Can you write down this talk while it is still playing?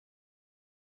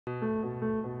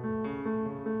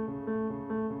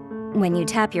When you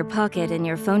tap your pocket and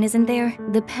your phone isn't there,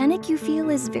 the panic you feel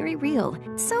is very real.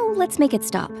 So let's make it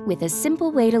stop with a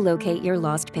simple way to locate your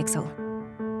lost Pixel.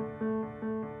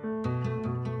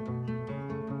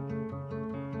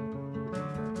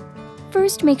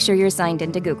 First, make sure you're signed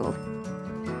into Google.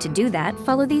 To do that,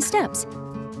 follow these steps.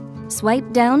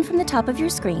 Swipe down from the top of your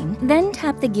screen, then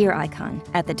tap the gear icon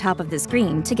at the top of the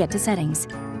screen to get to Settings.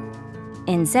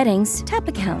 In Settings, tap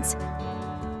Accounts.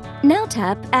 Now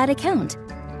tap Add Account.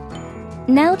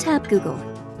 Now tap Google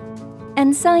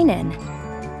and sign in.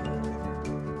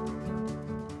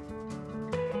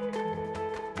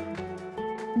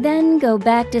 Then go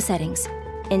back to Settings.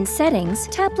 In Settings,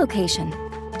 tap Location.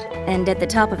 And at the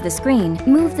top of the screen,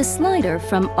 move the slider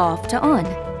from Off to On.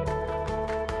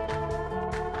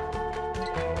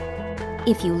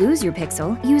 If you lose your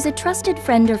Pixel, use a trusted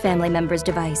friend or family member's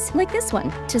device, like this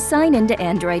one, to sign into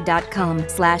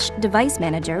android.com/device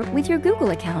manager with your Google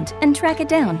account and track it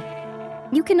down.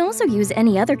 You can also use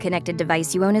any other connected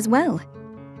device you own as well.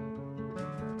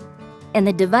 And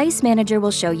the device manager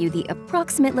will show you the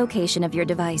approximate location of your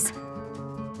device.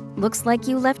 Looks like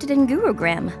you left it in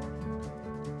Gurugram.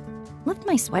 Left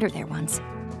my sweater there once.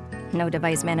 No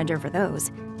device manager for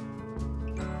those.